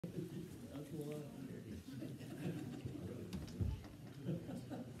That's why.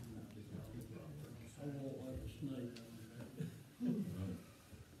 I won't like a snake.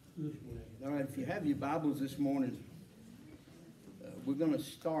 This way. All right, if you have your Bibles this morning, we're going to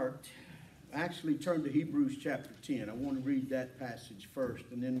start. Actually, turn to Hebrews chapter 10. I want to read that passage first,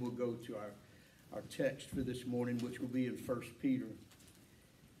 and then we'll go to our text for this morning, which will be in 1 Peter.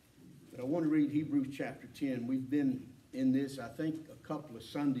 But I want to read Hebrews chapter 10. We've been in this, I think, a couple of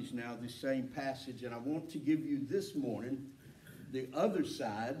Sundays now, this same passage, and I want to give you this morning the other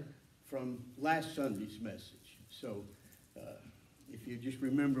side from last Sunday's message. So, if you just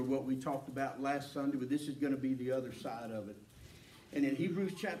remember what we talked about last Sunday, but this is going to be the other side of it. And in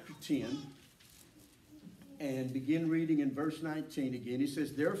Hebrews chapter 10, and begin reading in verse 19 again, it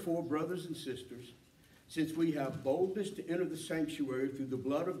says, "Therefore, brothers and sisters, since we have boldness to enter the sanctuary through the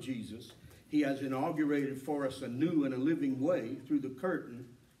blood of Jesus, he has inaugurated for us a new and a living way through the curtain,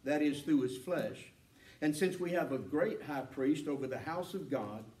 that is, through his flesh. And since we have a great high priest over the house of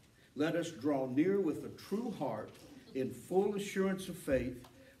God, let us draw near with a true heart, in full assurance of faith,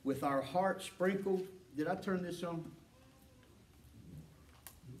 with our hearts sprinkled." Did I turn this on?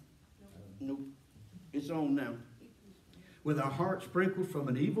 Nope. It's on now. "With our hearts sprinkled from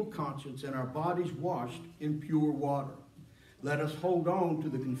an evil conscience and our bodies washed in pure water. Let us hold on to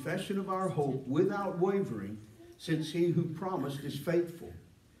the confession of our hope without wavering, since he who promised is faithful.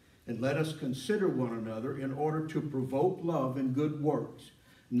 And let us consider one another in order to provoke love and good works,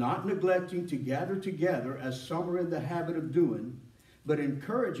 not neglecting to gather together as some are in the habit of doing, but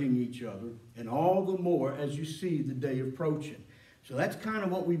encouraging each other, and all the more as you see the day approaching." So that's kind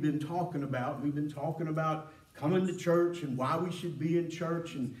of what we've been talking about. We've been talking about coming to church and why we should be in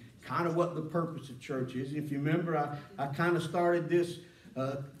church and kind of what the purpose of church is. If you remember, I kind of started this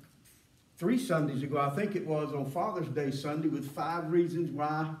 3 Sundays ago. I think it was on Father's Day Sunday with 5 reasons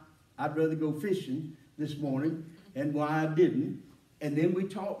why I'd rather go fishing this morning and why I didn't. And then we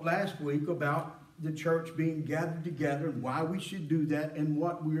talked last week about the church being gathered together and why we should do that and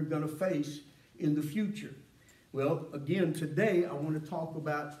what we're going to face in the future. Well, again, today I want to talk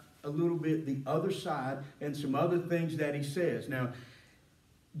about a little bit the other side and some other things that he says. Now,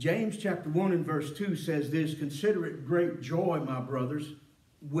 James chapter 1 and verse 2 says this, "Consider it great joy, my brothers,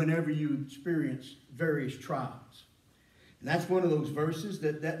 whenever you experience various trials." And that's one of those verses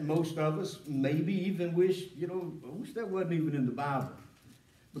that most of us maybe even wish, I wish that wasn't even in the Bible.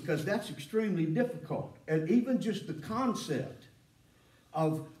 Because that's extremely difficult. And even just the concept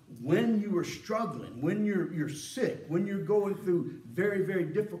of when you are struggling, when you're sick, when you're going through very, very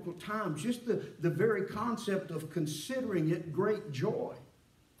difficult times, just the very concept of considering it great joy.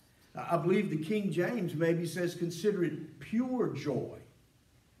 I believe the King James maybe says consider it pure joy.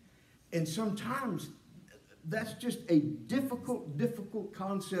 And sometimes that's just a difficult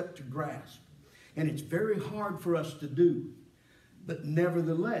concept to grasp. And it's very hard for us to do. But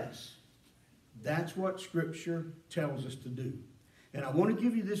nevertheless, that's what Scripture tells us to do. And I want to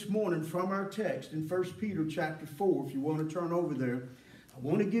give you this morning from our text in 1 Peter chapter 4, if you want to turn over there. I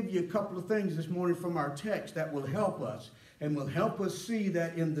want to give you a couple of things this morning from our text that will help us. And will help us see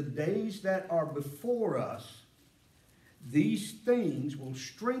that in the days that are before us, these things will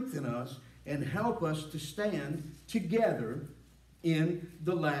strengthen us and help us to stand together in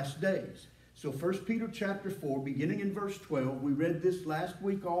the last days. So 1 Peter chapter 4, beginning in verse 12, we read this last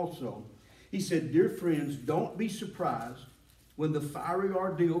week also. He said, "Dear friends, don't be surprised when the fiery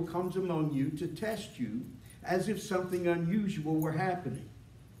ordeal comes among you to test you as if something unusual were happening.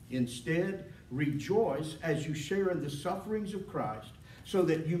 Instead, rejoice as you share in the sufferings of Christ, so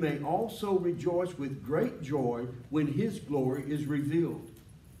that you may also rejoice with great joy when his glory is revealed.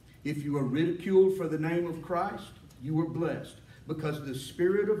 If you are ridiculed for the name of Christ, you are blessed, because the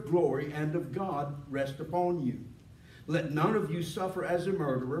Spirit of glory and of God rest upon you. Let none of you suffer as a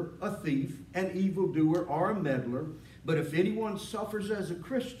murderer, a thief, an evildoer, or a meddler. But if anyone suffers as a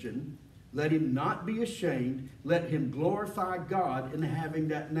Christian, let him not be ashamed. Let him glorify God in having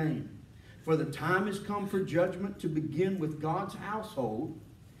that name. For the time has come for judgment to begin with God's household.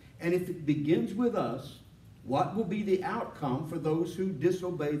 And if it begins with us, what will be the outcome for those who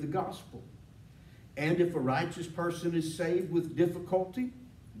disobey the gospel? And if a righteous person is saved with difficulty,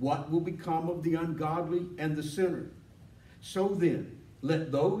 what will become of the ungodly and the sinner? So then,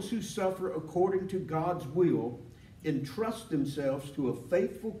 let those who suffer according to God's will entrust themselves to a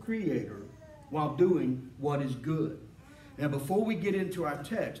faithful Creator while doing what is good." Now, before we get into our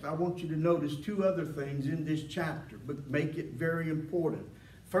text, I want you to notice 2 other things in this chapter, but make it very important.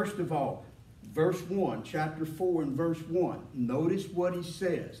 First of all, verse 1, chapter 4 and verse 1. Notice what he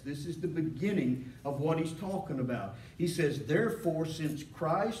says. This is the beginning of what he's talking about. He says, therefore, since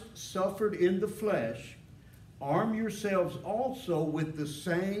Christ suffered in the flesh, arm yourselves also with the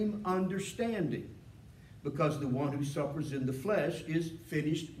same understanding, because the one who suffers in the flesh is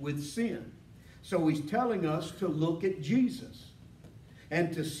finished with sin. So he's telling us to look at Jesus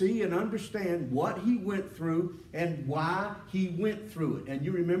and to see and understand what he went through and why he went through it. And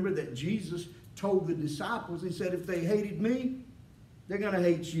you remember that Jesus told the disciples, he said, if they hated me, they're going to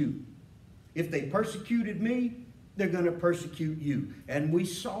hate you. If they persecuted me, they're going to persecute you. And we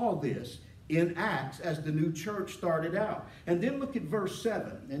saw this in Acts as the new church started out. And then look at verse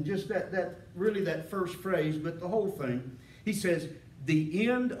 7, and just that first phrase, but the whole thing. He says, the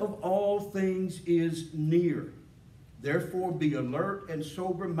end of all things is near. Therefore be alert and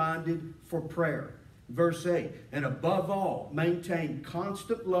sober-minded for prayer. Verse 8, and above all, maintain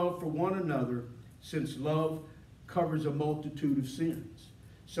constant love for one another, since love covers a multitude of sins.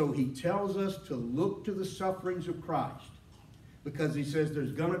 So he tells us to look to the sufferings of Christ, because he says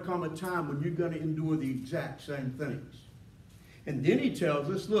there's going to come a time when you're going to endure the exact same things. And then he tells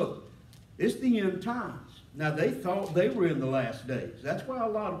us, look, it's the end times. Now, they thought they were in the last days. That's why a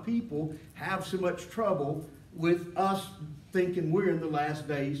lot of people have so much trouble with us thinking we're in the last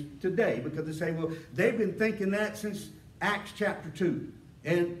days today, because they say, well, they've been thinking that since Acts chapter 2.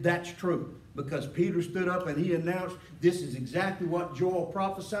 And that's true, because Peter stood up and he announced, this is exactly what Joel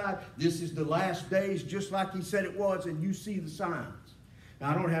prophesied. This is the last days, just like he said it was, and you see the signs.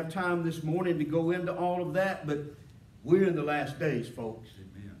 Now, I don't have time this morning to go into all of that, but we're in the last days, folks.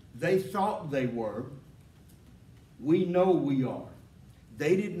 Amen. They thought they were. We know we are.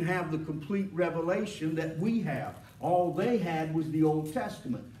 They didn't have the complete revelation that we have. All they had was the Old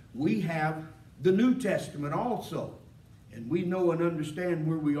Testament. We have the New Testament also. And we know and understand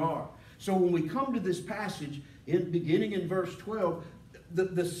where we are. So when we come to this passage, beginning in verse 12,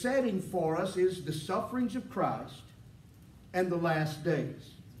 the setting for us is the sufferings of Christ and the last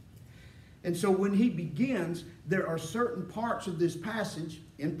days. And so when he begins, there are certain parts of this passage,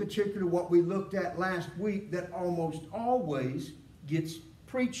 in particular what we looked at last week, that almost always gets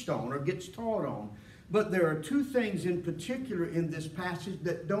preached on or gets taught on. But there are two things in particular in this passage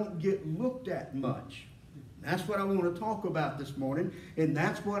that don't get looked at much. That's what I want to talk about this morning, and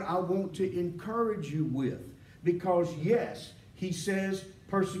that's what I want to encourage you with. Because yes, he says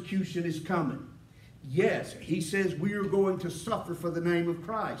persecution is coming. Yes, he says we are going to suffer for the name of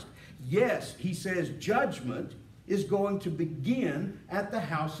Christ. Yes, he says judgment is going to begin at the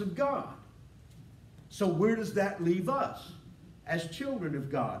house of God. So where does that leave us as children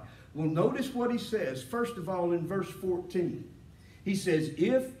of God? Well, notice what he says. First of all, in verse 14, he says,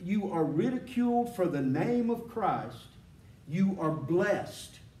 if you are ridiculed for the name of Christ, you are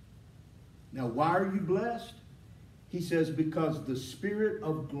blessed. Now, why are you blessed? He says, because the Spirit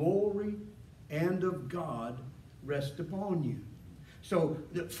of glory and of God rest upon you. So,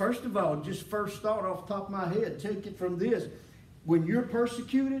 first of all, just first thought off the top of my head, take it from this. When you're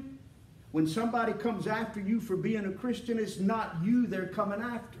persecuted, when somebody comes after you for being a Christian, it's not you they're coming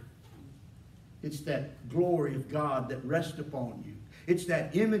after. It's that glory of God that rests upon you. It's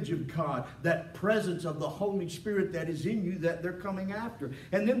that image of God, that presence of the Holy Spirit that is in you that they're coming after.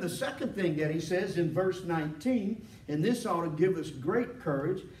 And then the second thing that he says in verse 19, and this ought to give us great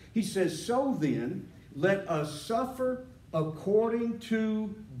courage, he says, so then, let us suffer according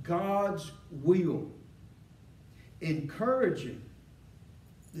to God's will. Encouraging.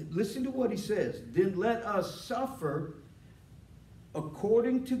 Listen to what he says. Then let us suffer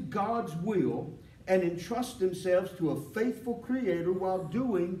according to God's will and entrust themselves to a faithful Creator while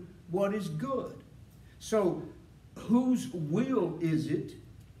doing what is good. So, whose will is it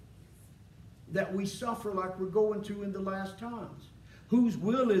that we suffer like we're going to in the last times? Whose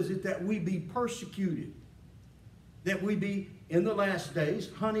will is it that we be persecuted? That we be, in the last days,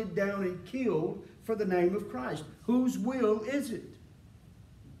 hunted down and killed for the name of Christ? Whose will is it?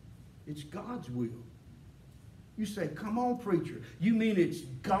 It's God's will. You say, come on, preacher. You mean it's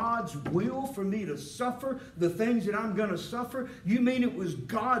God's will for me to suffer the things that I'm going to suffer? You mean it was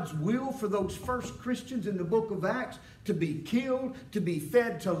God's will for those first Christians in the book of Acts to be killed, to be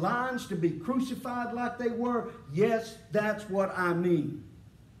fed to lions, to be crucified like they were? Yes, that's what I mean.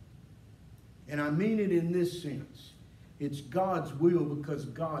 And I mean it in this sense. It's God's will because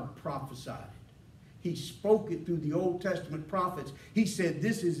God prophesied it. He spoke it through the Old Testament prophets. He said,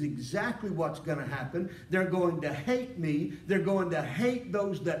 this is exactly what's going to happen. They're going to hate me. They're going to hate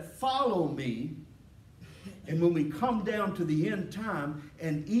those that follow me. And when we come down to the end time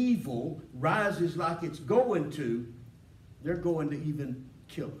and evil rises like it's going to, they're going to even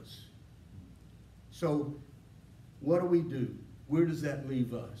kill us. So what do? Where does that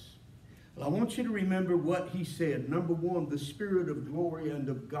leave us? Well, I want you to remember what he said. Number one, the Spirit of glory and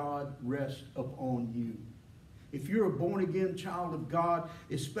of God rest upon you. If you're a born-again child of God,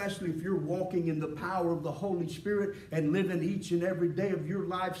 especially if you're walking in the power of the Holy Spirit and living each and every day of your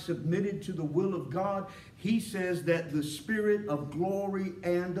life submitted to the will of God, he says that the Spirit of glory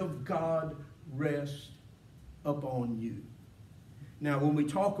and of God rest upon you. Now, when we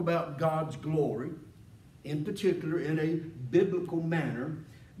talk about God's glory, in particular in a biblical manner,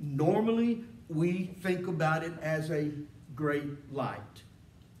 normally we think about it as a great light.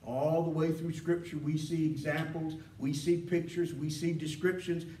 All the way through Scripture, we see examples, we see pictures, we see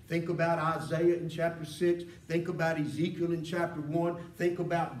descriptions. Think about Isaiah in chapter 6. Think about Ezekiel in chapter 1. Think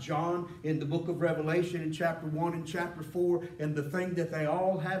about John in the book of Revelation in chapter 1 and chapter 4. And the thing that they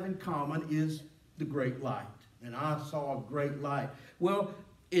all have in common is the great light. And I saw a great light. Well,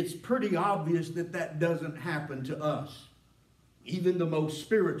 it's pretty obvious that that doesn't happen to us. Even the most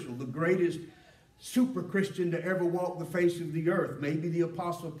spiritual, the greatest super Christian to ever walk the face of the earth, maybe the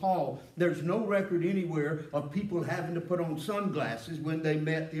Apostle Paul. There's no record anywhere of people having to put on sunglasses when they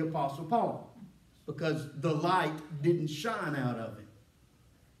met the Apostle Paul, because the light didn't shine out of him.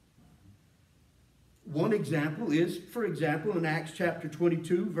 One example is, for example, in Acts chapter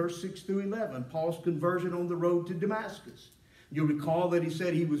 22, verse 6 through 11, Paul's conversion on the road to Damascus. You'll recall that he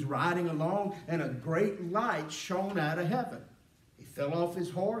said he was riding along and a great light shone out of heaven. He fell off his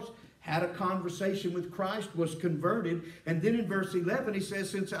horse, had a conversation with Christ, was converted. And then in verse 11, he says,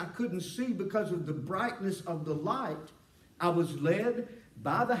 since I couldn't see because of the brightness of the light, I was led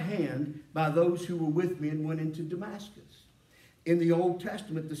by the hand by those who were with me and went into Damascus. In the Old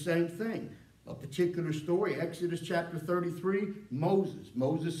Testament, the same thing. A particular story, Exodus chapter 33, Moses.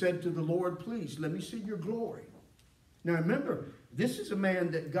 Moses said to the Lord, please, let me see your glory. Now remember, this is a man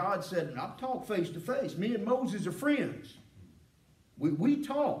that God said, I'll talk face to face. Me and Moses are friends. We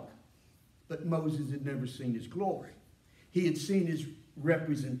talk. But Moses had never seen his glory. He had seen his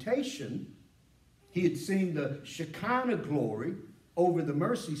representation. He had seen the Shekinah glory over the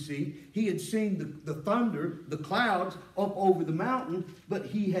mercy seat. He had seen the thunder, the clouds up over the mountain, but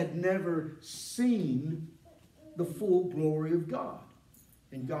he had never seen the full glory of God.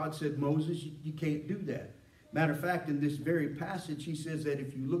 And God said, Moses, you can't do that. Matter of fact, in this very passage, he says that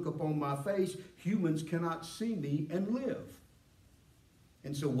if you look upon my face, humans cannot see me and live.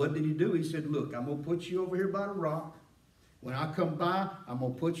 And so what did he do? He said, look, I'm going to put you over here by the rock. When I come by, I'm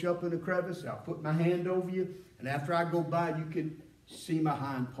going to put you up in a crevice. I'll put my hand over you. And after I go by, you can see my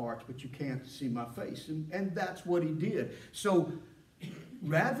hind parts, but you can't see my face. And that's what he did. So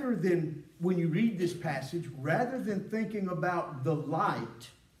rather than, when you read this passage, rather than thinking about the light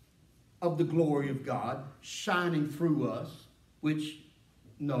of the glory of God shining through us, which,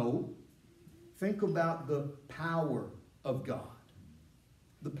 no, think about the power of God.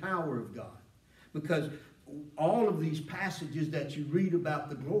 The power of God. Because all of these passages that you read about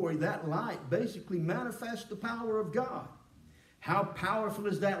the glory, that light basically manifests the power of God. How powerful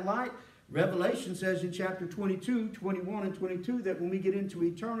is that light? Revelation says in chapter 22, 21 and 22 that when we get into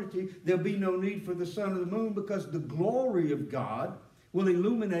eternity, there'll be no need for the sun or the moon because the glory of God will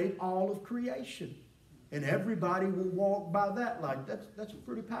illuminate all of creation. And everybody will walk by that light. That's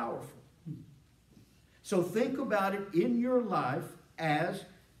pretty powerful. So think about it in your life as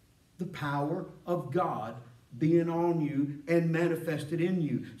the power of God being on you and manifested in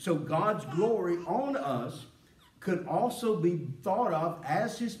you. So God's glory on us could also be thought of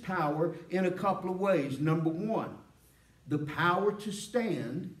as his power in a couple of ways. Number one, the power to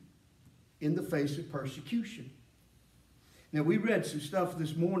stand in the face of persecution. Now, we read some stuff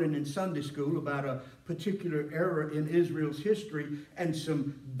this morning in Sunday school about a particular era in Israel's history and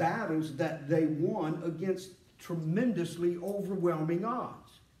some battles that they won against tremendously overwhelming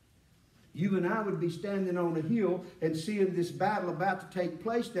odds. You and I would be standing on a hill and seeing this battle about to take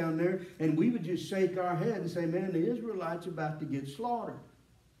place down there, and we would just shake our head and say, man, the Israelites are about to get slaughtered.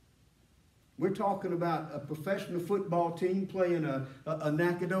 We're talking about a professional football team playing a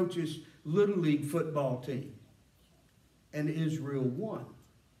Nacogdoches Little League football team. And Israel won.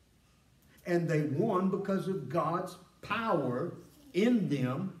 And they won because of God's power in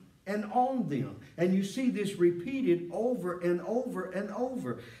them and on them. And you see this repeated over and over and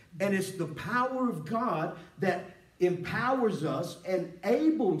over. And it's the power of God that empowers us,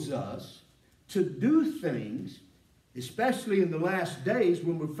 enables us to do things, especially in the last days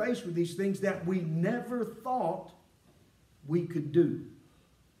when we're faced with these things that we never thought we could do.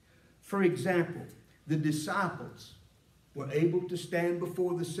 For example, the disciples were able to stand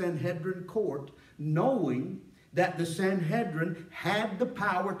before the Sanhedrin court knowing that the Sanhedrin had the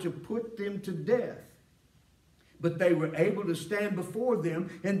power to put them to death but they were able to stand before them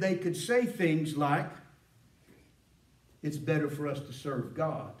and they could say things like, it's better for us to serve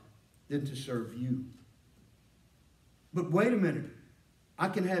God than to serve you. But wait a minute. I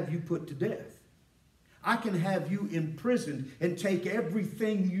can have you put to death. I can have you imprisoned and take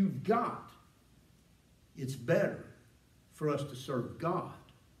everything you've got. It's better for us to serve God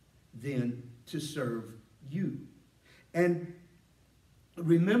than to serve you. And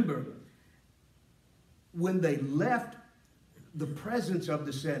remember, when they left the presence of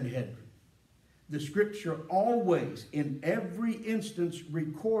the Sanhedrin, the scripture always, in every instance,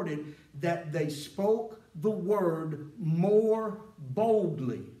 recorded that they spoke the word more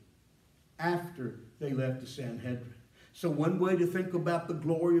boldly after they left the Sanhedrin. So one way to think about the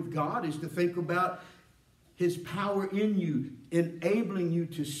glory of God is to think about his power in you, enabling you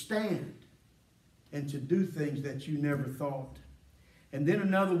to stand and to do things that you never thought. And then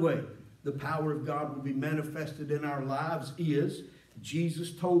another way the power of God will be manifested in our lives is,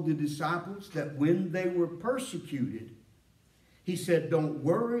 Jesus told the disciples that when they were persecuted, he said, don't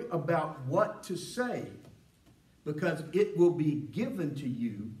worry about what to say, because it will be given to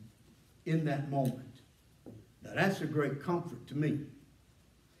you in that moment. Now that's a great comfort to me.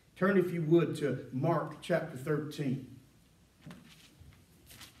 Turn, if you would, to Mark chapter 13.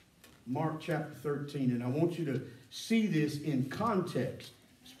 Mark chapter 13, and I want you to see this in context,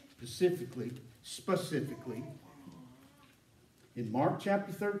 specifically. In Mark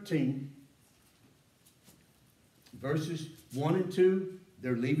chapter 13, verses 1 and 2,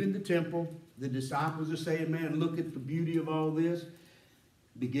 they're leaving the temple. The disciples are saying, man, look at the beauty of all this.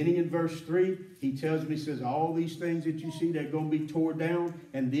 Beginning in verse 3, he tells me, he says, all these things that you see, they're going to be torn down.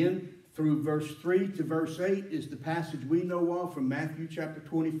 And then through verse 3 to verse 8 is the passage we know of from Matthew chapter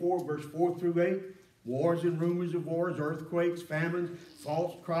 24, verse 4 through 8. Wars and rumors of wars, earthquakes, famines,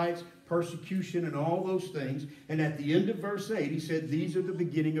 false Christs, persecution, and all those things. And at the end of verse 8, he said, these are the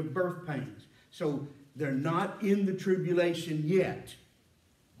beginning of birth pains. So they're not in the tribulation yet.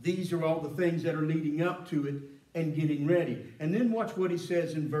 These are all the things that are leading up to it and getting ready. And then watch what he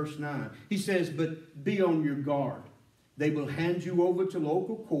says in verse 9. He says, but be on your guard. They will hand you over to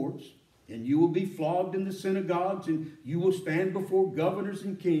local courts, and you will be flogged in the synagogues, and you will stand before governors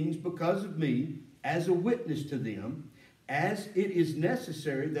and kings because of me as a witness to them, as it is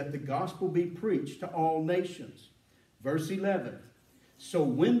necessary that the gospel be preached to all nations. Verse 11. So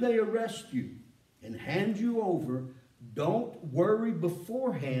when they arrest you and hand you over, don't worry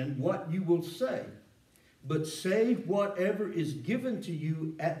beforehand what you will say, but say whatever is given to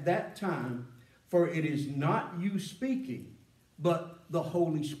you at that time, for it is not you speaking, but the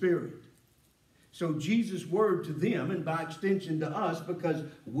Holy Spirit. So Jesus' word to them, and by extension to us, because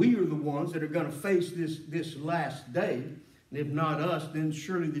we are the ones that are going to face this last day, and if not us, then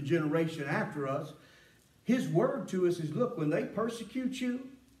surely the generation after us, his word to us is, look, when they persecute you,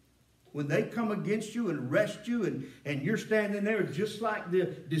 when they come against you and arrest you, and you're standing there just like the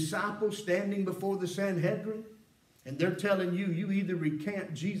disciples standing before the Sanhedrin, and they're telling you, you either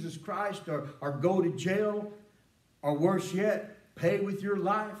recant Jesus Christ or go to jail, or worse yet, pay with your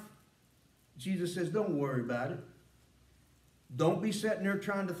life. Jesus says, don't worry about it. Don't be sitting there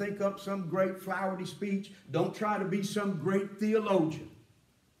trying to think up some great flowery speech. Don't try to be some great theologian.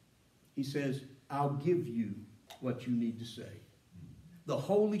 He says, I'll give you what you need to say. The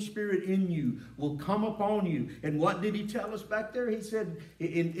Holy Spirit in you will come upon you. And what did he tell us back there? He said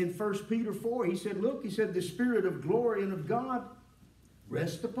in 1 Peter 4, he said, look, he said, the Spirit of glory and of God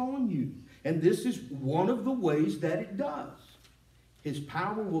rest upon you. And this is one of the ways that it does. His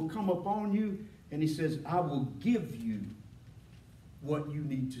power will come upon you, and he says, I will give you what you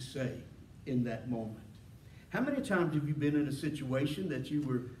need to say in that moment. How many times have you been in a situation that you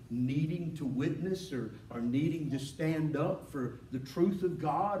were needing to witness or needing to stand up for the truth of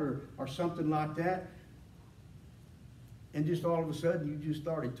God or something like that, and just all of a sudden you just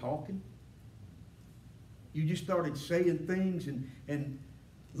started talking? You just started saying things, and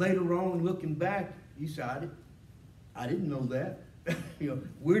later on, looking back, you said, I didn't know that.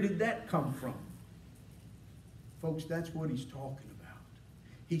 Where did that come from? Folks, that's what he's talking about.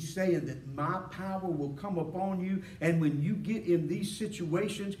 He's saying that my power will come upon you, and when you get in these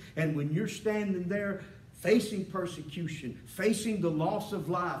situations, and when you're standing there facing persecution, facing the loss of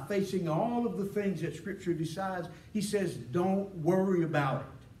life, facing all of the things that Scripture decides, he says, don't worry about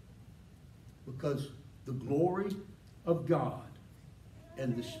it, because the glory of God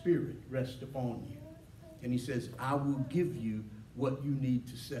and the Spirit rest upon you. And he says, I will give you what you need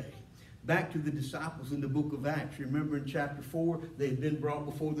to say. Back to the disciples in the book of Acts. Remember in chapter 4, they had been brought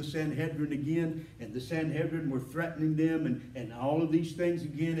before the Sanhedrin again, and the Sanhedrin were threatening them and all of these things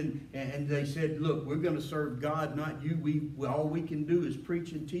again. And they said, look, we're going to serve God, not you. All we can do is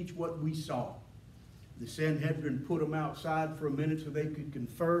preach and teach what we saw. The Sanhedrin put them outside for a minute so they could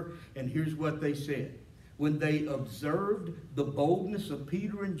confer, and here's what they said. When they observed the boldness of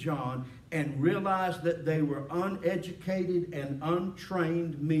Peter and John and realized that they were uneducated and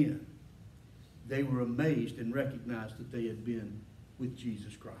untrained men, they were amazed and recognized that they had been with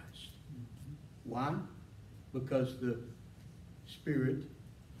Jesus Christ. Why? Because the Spirit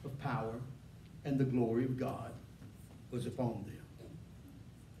of power and the glory of God was upon them.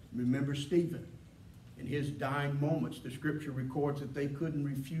 Remember Stephen. In his dying moments, the scripture records that they couldn't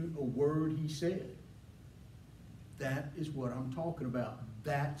refute a word he said. That is what I'm talking about.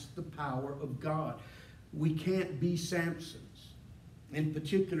 That's the power of God. We can't be Samsons, in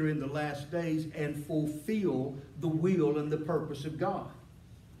particular in the last days, and fulfill the will and the purpose of God.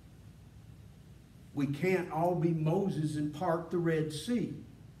 We can't all be Moses and part the Red Sea,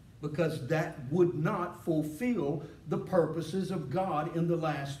 because that would not fulfill the purposes of God in the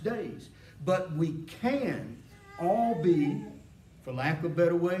last days. But we can all be, for lack of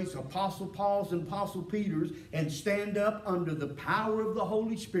better ways, Apostle Paul's and Apostle Peter's, and stand up under the power of the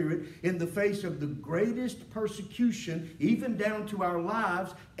Holy Spirit in the face of the greatest persecution, even down to our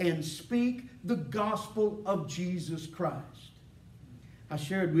lives, and speak the gospel of Jesus Christ. I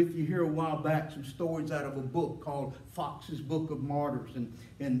shared with you here a while back some stories out of a book called Fox's Book of Martyrs.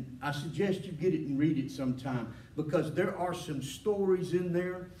 And I suggest you get it and read it sometime, because there are some stories in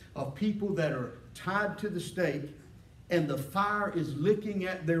there of people that are tied to the stake, and the fire is licking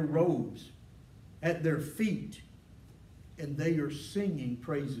at their robes, at their feet, and they are singing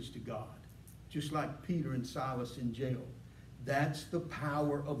praises to God, just like Peter and Silas in jail. That's the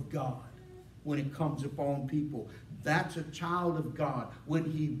power of God when it comes upon people. That's a child of God when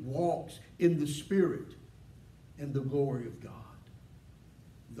he walks in the Spirit and the glory of God.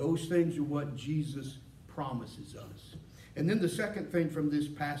 Those things are what Jesus promises us. And then the second thing from this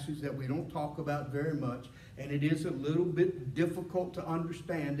passage that we don't talk about very much, and it is a little bit difficult to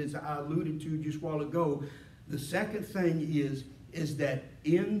understand, as I alluded to just a while ago, the second thing is that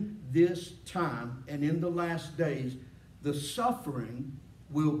in this time and in the last days, the suffering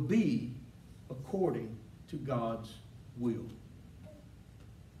will be according to God's will.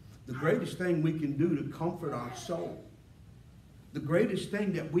 The greatest thing we can do to comfort our soul, the greatest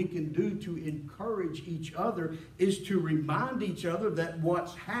thing that we can do to encourage each other, is to remind each other that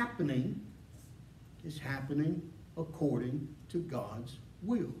what's happening is happening according to God's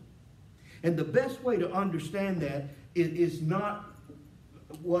will. And the best way to understand that is not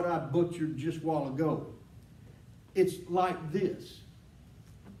what I butchered just a while ago. It's like this.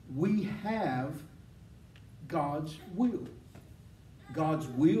 We have God's will. God's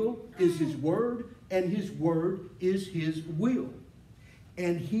will is his word, and his word is his will.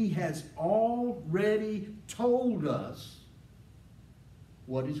 And he has already told us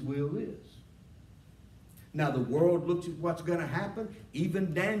what his will is. Now the world looks at what's going to happen.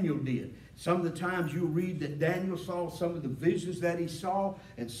 Even Daniel did. Some of the times you read that Daniel saw some of the visions that he saw,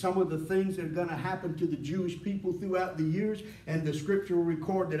 and some of the things that are going to happen to the Jewish people throughout the years. And the scripture will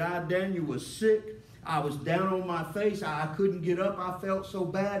record that I, Daniel, was sick. I was down on my face. I couldn't get up. I felt so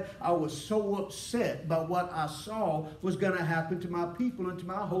bad. I was so upset by what I saw was going to happen to my people and to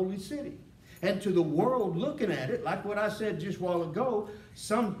my holy city. And to the world looking at it, like what I said just a while ago,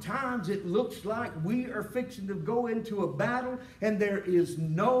 sometimes it looks like we are fixing to go into a battle and there is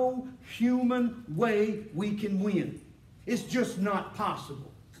no human way we can win. It's just not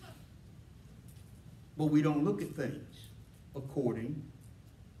possible. But we don't look at things according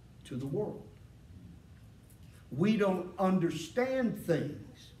to the world. We don't understand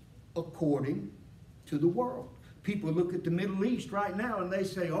things according to the world. People look at the Middle East right now and they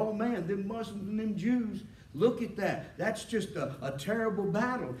say, oh man, them Muslims and them Jews, look at that. That's just a terrible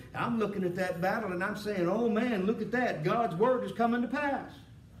battle. I'm looking at that battle and I'm saying, oh man, look at that. God's word is coming to pass.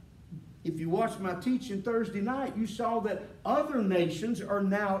 If you watched my teaching Thursday night, you saw that other nations are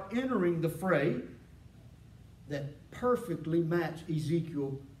now entering the fray that perfectly match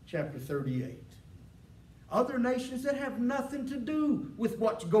Ezekiel chapter 38. Other nations that have nothing to do with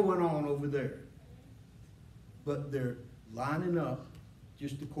what's going on over there. But they're lining up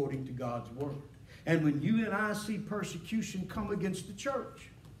just according to God's word. And when you and I see persecution come against the church,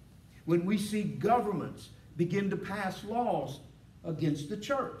 when we see governments begin to pass laws against the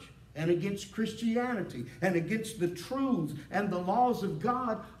church, and against Christianity and against the truths and the laws of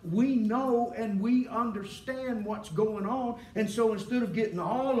God, we know and we understand what's going on. And so instead of getting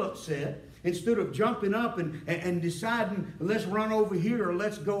all upset, instead of jumping up and deciding, let's run over here or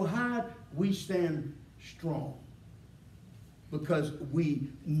let's go hide, we stand strong. Because we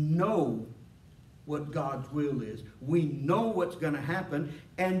know what God's will is. We know what's going to happen.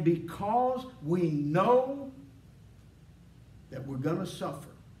 And because we know that we're going to suffer,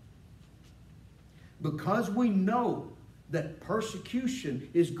 because we know that persecution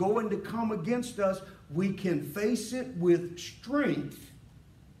is going to come against us, we can face it with strength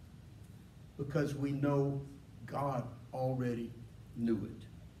because we know God already knew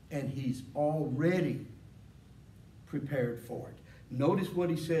it. And He's already prepared for it. Notice what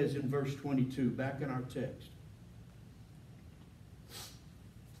He says in verse 22, back in our text.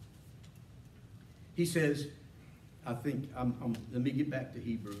 He says, let me get back to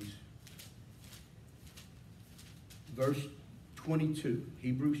Hebrews. Verse 22,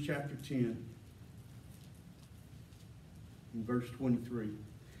 Hebrews chapter 10, and verse 23.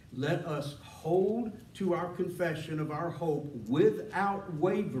 Let us hold to our confession of our hope without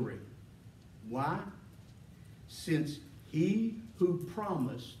wavering. Why? Since He who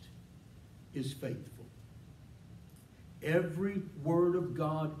promised is faithful. Every word of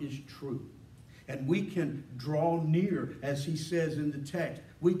God is true. And we can draw near, as he says in the text,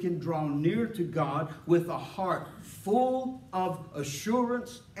 we can draw near to God with a heart full of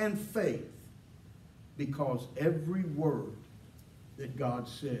assurance and faith, because every word that God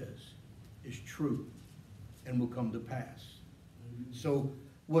says is true and will come to pass. So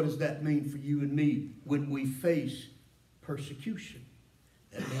what does that mean for you and me when we face persecution?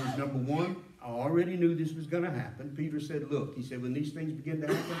 That means, number one, I already knew this was going to happen. Peter said, look, he said, when these things begin to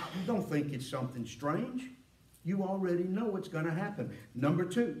happen, don't think it's something strange. You already know it's going to happen. Number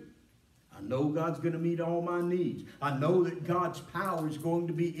two, I know God's going to meet all my needs. I know that God's power is going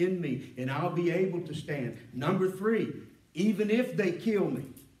to be in me, and I'll be able to stand. Number three, even if they kill me,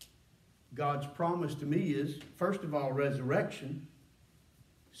 God's promise to me is, first of all, resurrection.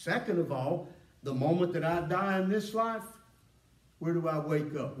 Second of all, the moment that I die in this life, where do I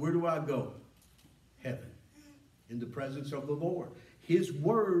wake up? Where do I go? Heaven, in the presence of the Lord. His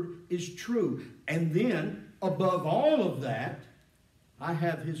word is true. And then, above all of that, I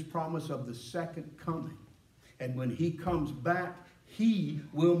have His promise of the second coming. And when He comes back, He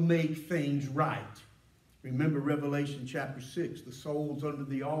will make things right. Remember Revelation chapter 6, the souls under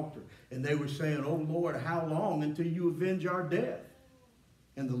the altar. And they were saying, oh Lord, how long until you avenge our death?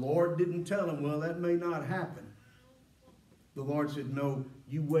 And the Lord didn't tell them, well, that may not happen. The Lord said, no,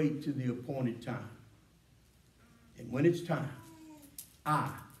 you wait till the appointed time. And when it's time, I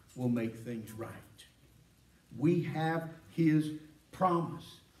will make things right. We have His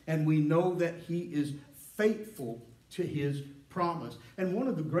promise. And we know that He is faithful to His promise. And one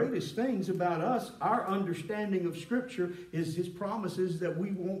of the greatest things about us, our understanding of Scripture, is His promises that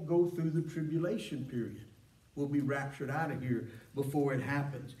we won't go through the tribulation period. We'll be raptured out of here before it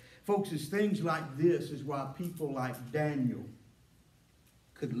happens. Folks, it's things like this is why people like Daniel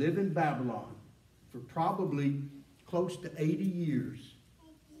could live in Babylon for probably close to 80 years,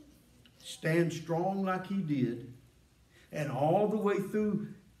 stand strong like he did, and all the way through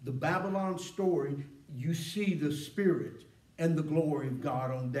the Babylon story, you see the Spirit and the glory of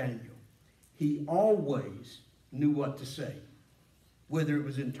God on Daniel. He always knew what to say. Whether it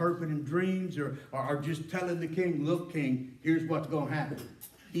was interpreting dreams or just telling the king, look, king, here's what's going to happen.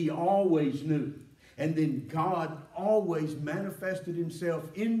 He always knew. And then God always manifested Himself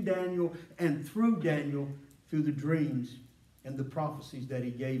in Daniel and through Daniel through the dreams and the prophecies that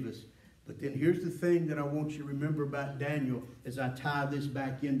He gave us. But then here's the thing that I want you to remember about Daniel as I tie this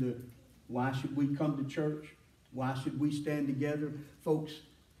back into why should we come to church? Why should we stand together? Folks,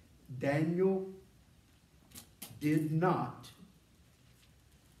 Daniel did not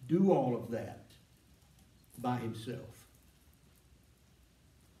do all of that by himself.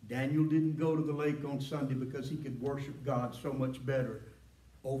 Daniel didn't go to the lake on Sunday because he could worship God so much better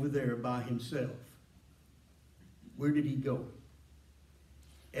over there by himself. Where did he go?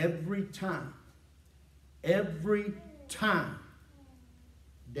 Every time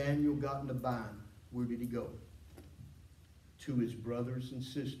Daniel got in a bind, where did he go? To his brothers and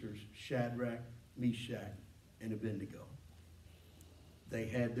sisters, Shadrach, Meshach, and Abednego. They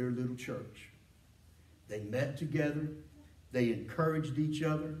had their little church. They met together. They encouraged each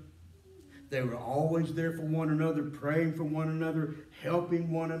other. They were always there for one another, praying for one another, helping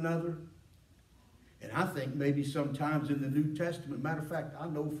one another. And I think maybe sometimes in the New Testament, matter of fact, I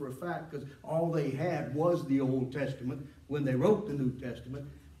know for a fact, because all they had was the Old Testament when they wrote the New Testament.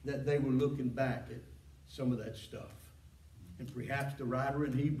 that they were looking back at some of that stuff. And perhaps the writer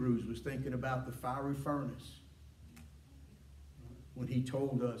in Hebrews was thinking about the fiery furnace. When he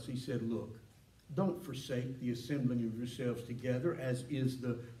told us, he said, look, don't forsake the assembling of yourselves together, as is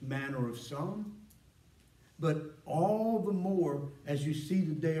the manner of some. But all the more, as you see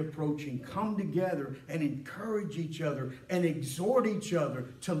the day approaching, come together and encourage each other and exhort each other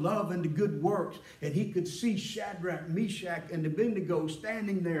to love and to good works. And he could see Shadrach, Meshach, and Abednego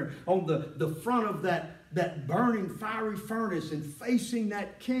standing there on the front of that burning fiery furnace and facing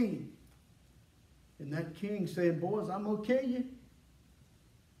that king. And that king saying, boys, I'm going to kill you.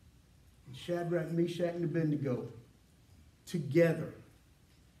 And Shadrach, Meshach, and Abednego together.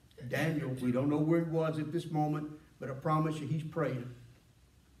 Daniel, we don't know where he was at this moment, but I promise you he's praying.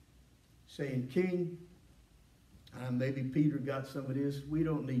 Saying, King, maybe Peter got some of this. We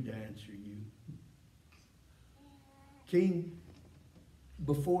don't need to answer you. King,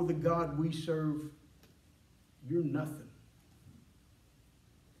 before the God we serve, you're nothing.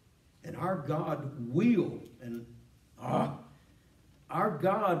 And our God will, our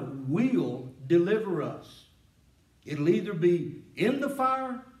God will deliver us. It'll either be in the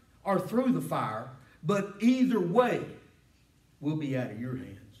fire or through the fire, but either way, we'll be out of your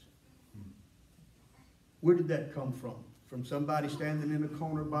hands. Where did that come from? From somebody standing in a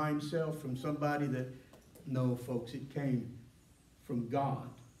corner by himself? From somebody that... No, folks, it came from God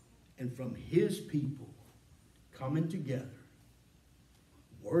and from his people coming together,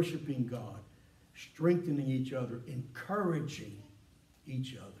 worshiping God, strengthening each other, encouraging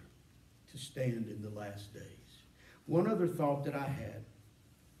each other to stand in the last days. One other thought that I had.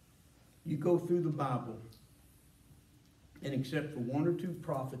 You go through the Bible, and except for one or two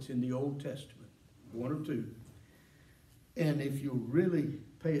prophets in the Old Testament, one or two, and if you really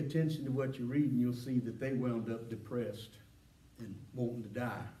pay attention to what you're reading, you'll see that they wound up depressed and wanting to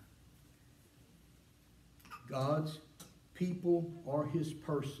die. God's people or his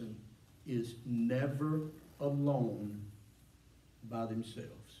person is never alone by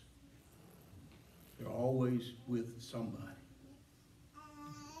themselves. They're always with somebody.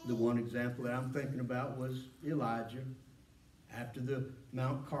 The one example that I'm thinking about was Elijah. After the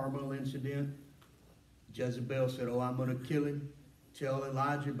Mount Carmel incident, Jezebel said, oh, I'm going to kill him. Tell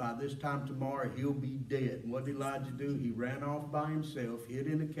Elijah by this time tomorrow he'll be dead. And what did Elijah do? He ran off by himself, hid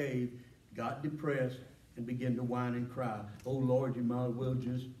in a cave, got depressed, and began to whine and cry. Oh, Lord, you might as well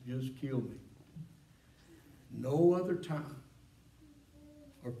just kill me. No other time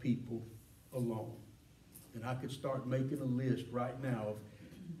are people alone. And I could start making a list right now of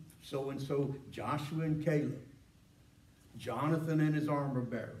so-and-so, Joshua and Caleb, Jonathan and his armor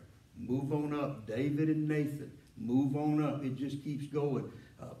bearer. Move on up, David and Nathan. Move on up. It just keeps going.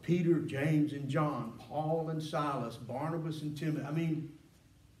 Peter, James, and John, Paul and Silas, Barnabas and Timothy. I mean,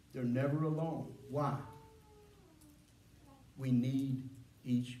 they're never alone. Why? We need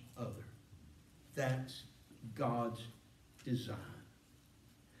each other. That's God's design.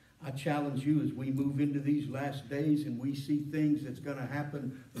 I challenge you as we move into these last days and we see things that's going to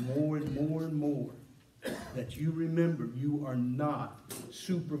happen more and more and more, that you remember you are not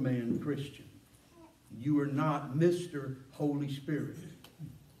Superman Christian. You are not Mr. Holy Spirit.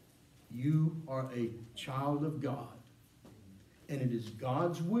 You are a child of God. And it is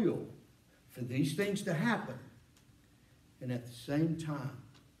God's will for these things to happen. And at the same time,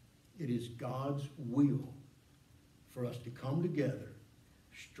 it is God's will for us to come together,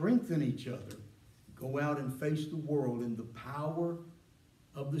 strengthen each other, go out and face the world in the power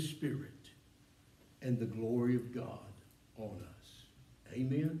of the Spirit and the glory of God on us.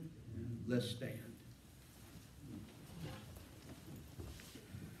 Amen? Let's stand.